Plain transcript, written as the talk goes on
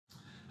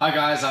Hi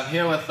guys, I'm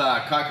here with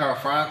Kai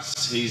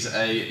France. He's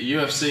a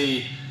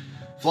UFC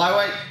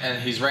flyweight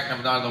and he's ranked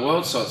number 9 in the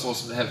world, so it's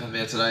awesome to have him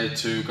here today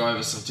to go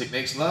over some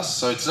techniques with us.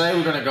 So today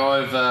we're going to go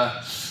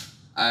over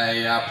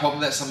a problem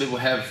that some people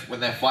have when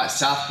they fight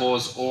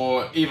southpaws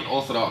or even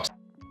orthodox.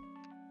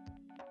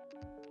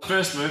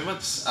 First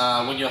movements,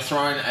 when you're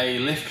throwing a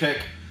left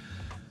kick,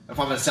 if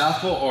I'm in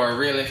southpaw, or a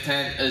rear left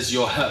hand, is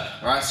your hip,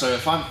 right? So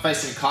if I'm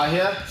facing Kai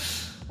here,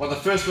 one of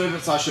the first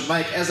movements I should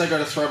make as I go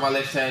to throw my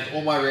left hand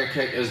or my rear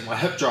kick is my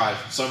hip drive.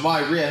 So my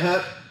rear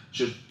hip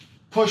should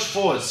push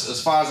forwards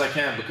as far as I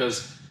can,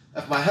 because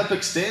if my hip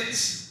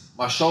extends,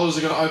 my shoulders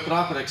are going to open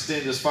up and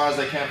extend as far as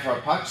they can for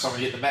a punch, so I'm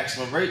going to get the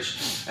maximum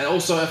reach. And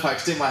also if I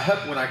extend my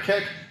hip when I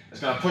kick,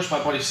 it's going to push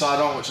my body side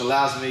on, which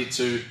allows me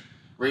to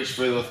reach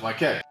further with my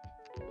kick.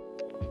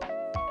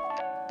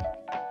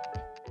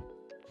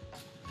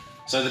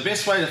 So the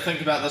best way to think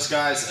about this,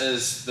 guys,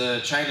 is the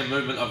chain of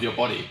movement of your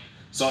body.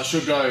 So it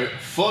should go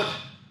foot,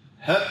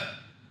 hip,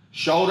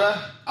 shoulder,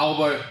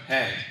 elbow,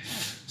 hand.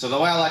 So the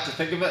way I like to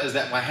think of it is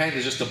that my hand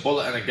is just a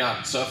bullet in a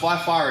gun. So if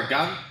I fire a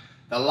gun,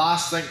 the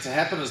last thing to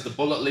happen is the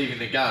bullet leaving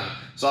the gun.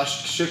 So I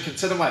should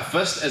consider my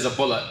fist as a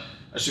bullet.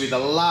 It should be the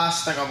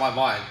last thing on my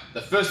mind.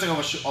 The first thing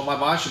on my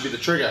mind should be the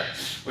trigger,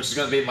 which is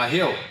going to be my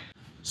heel.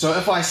 So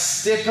if I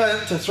step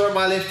in to throw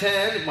my left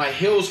hand, my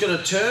heel's going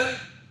to turn,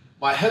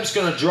 my hip's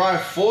going to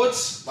drive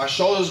forwards, my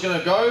shoulder's going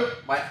to go,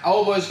 my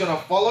elbow's going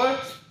to follow,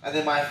 and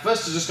then my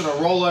fist is just going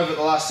to roll over at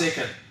the last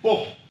second.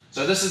 Boom.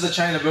 So this is the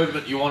chain of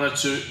movement what you want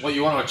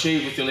to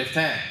achieve with your left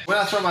hand. When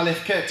I throw my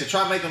left kick, to try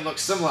and make them look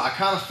similar, I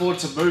can't afford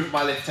to move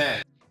my left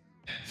hand.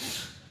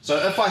 So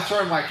if I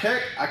throw my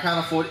kick, I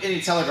can't afford any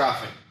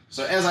telegraphing.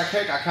 So as I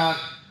kick, I can't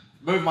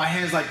move my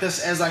hands like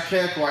this as I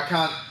kick, or I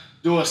can't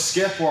do a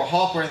skip or a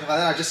hop or anything like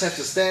that. I just have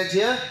to stand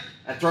here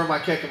and throw my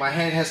kick, and my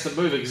hand has to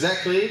move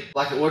exactly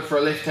like it would for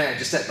a left hand,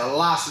 just at the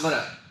last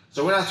minute.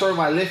 So when I throw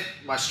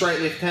my straight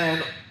left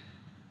hand,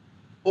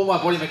 all my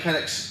body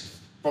mechanics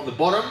from the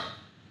bottom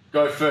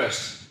go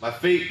first. My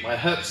feet, my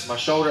hips, my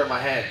shoulder, and my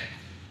hand.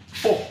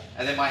 Boom.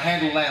 And then my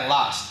hand will land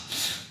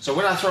last. So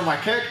when I throw my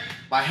kick,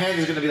 my hand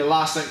is going to be the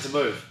last thing to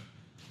move.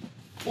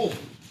 Boom.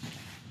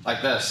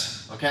 Like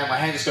this. Okay, my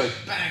hand just goes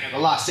bang at the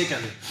last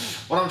second.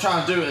 What I'm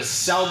trying to do is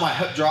sell my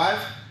hip drive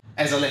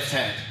as a left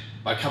hand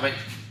by coming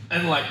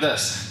in like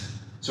this.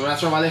 So when I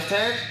throw my left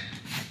hand,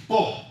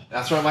 boom. And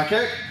I throw my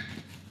kick,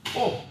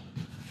 boom.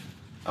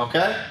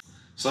 Okay?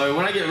 So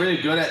when I get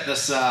really good at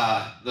this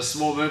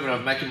small movement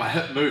of making my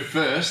hip move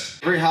first,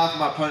 it's very hard for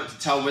my opponent to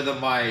tell whether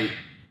my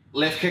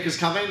left kick is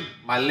coming,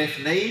 my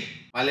left knee,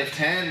 my left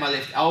hand, my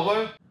left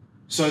elbow.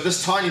 So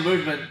this tiny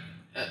movement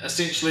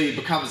essentially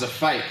becomes a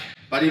fake,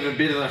 but even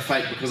better than a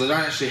fake, because I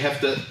don't actually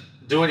have to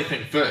do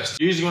anything first.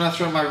 Usually when I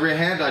throw my rear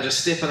hand, I just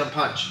step in and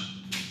punch.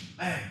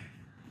 Bang.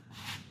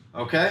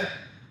 Okay?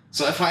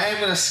 So if I am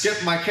going to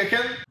skip my kick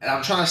in, and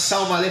I'm trying to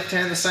sell my left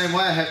hand the same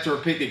way, I have to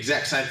repeat the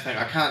exact same thing.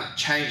 I can't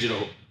change it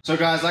all. So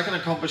guys, I can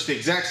accomplish the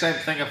exact same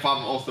thing if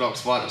I'm an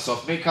orthodox fighter. So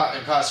if me and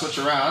Kai switch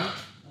around,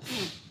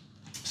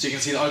 so you can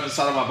see the open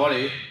side of my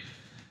body,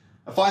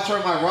 if I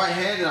throw my right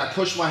hand and I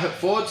push my hip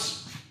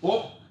forwards,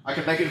 I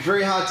can make it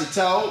very hard to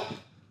tell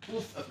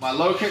if my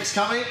low kick's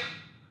coming,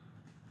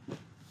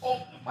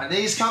 if my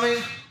knee's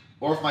coming,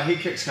 or if my head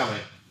kick's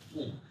coming.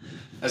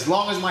 As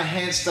long as my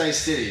hand stays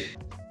steady.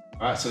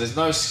 Alright, so there's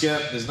no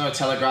skip, there's no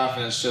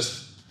telegraphing, it's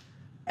just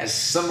as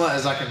similar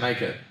as I can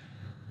make it.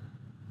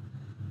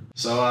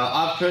 So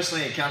I've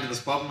personally encountered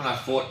this problem when I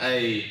fought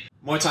a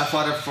Muay Thai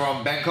fighter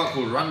from Bangkok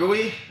called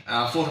Rungrawee.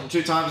 I fought him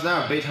 2 times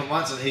now. I beat him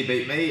once and he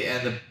beat me,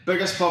 and the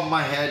biggest problem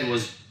I had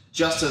was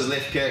just his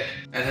left kick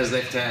and his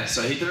left hand.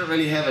 So he didn't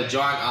really have a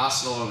giant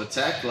arsenal of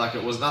attack. Like,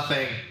 it was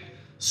nothing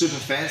super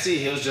fancy.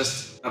 He was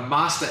just a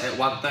master at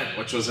one thing,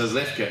 which was his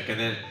left kick. And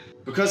then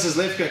because his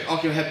left kick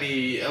had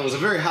me, it was a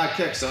very hard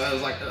kick, so it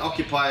was like it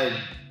occupied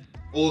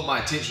all of my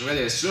attention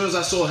really. As soon as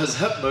I saw his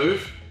hip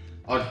move,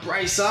 I'd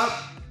brace up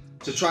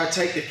to try to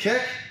take the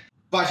kick,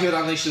 but he would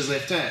unleash his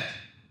left hand.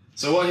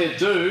 So what he'd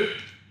do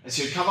is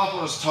he'd come up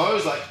on his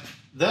toes like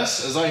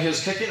this, as though he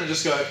was kicking, and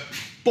just go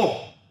boom,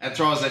 and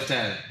throw his left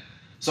hand.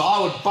 So I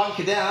would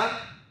bunker down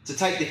to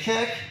take the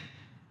kick,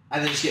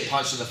 and then just get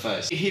punched in the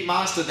face. He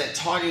mastered that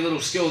tiny little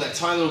skill, that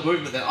tiny little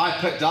movement that I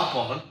picked up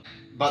on,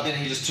 but then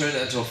he just turned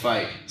it into a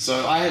fake.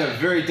 So I had a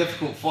very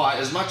difficult fight.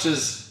 As much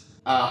as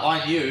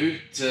I knew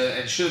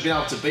and should have been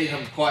able to beat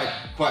him quite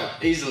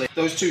easily,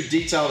 those 2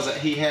 details that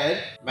he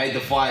had made the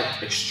fight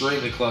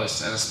extremely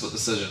close and a split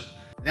decision.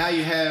 Now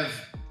you have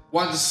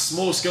one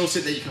small skill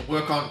set that you can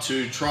work on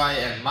to try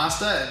and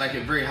master and make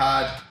it very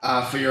hard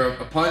for your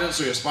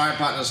opponents or your sparring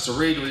partners to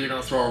read whether you're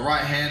going to throw a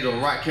right hand or a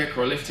right kick,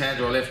 or a left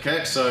hand or a left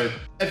kick. So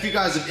if you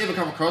guys have ever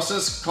come across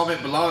this,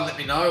 comment below and let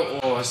me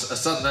know, or a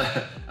sudden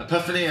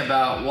epiphany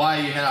about why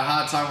you had a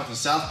hard time with the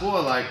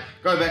southpaw. Like,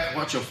 go back and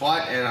watch your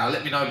fight and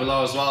let me know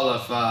below as well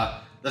if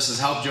this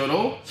has helped you at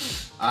all.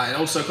 And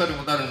also click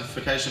on the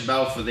notification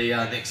bell for the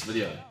next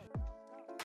video.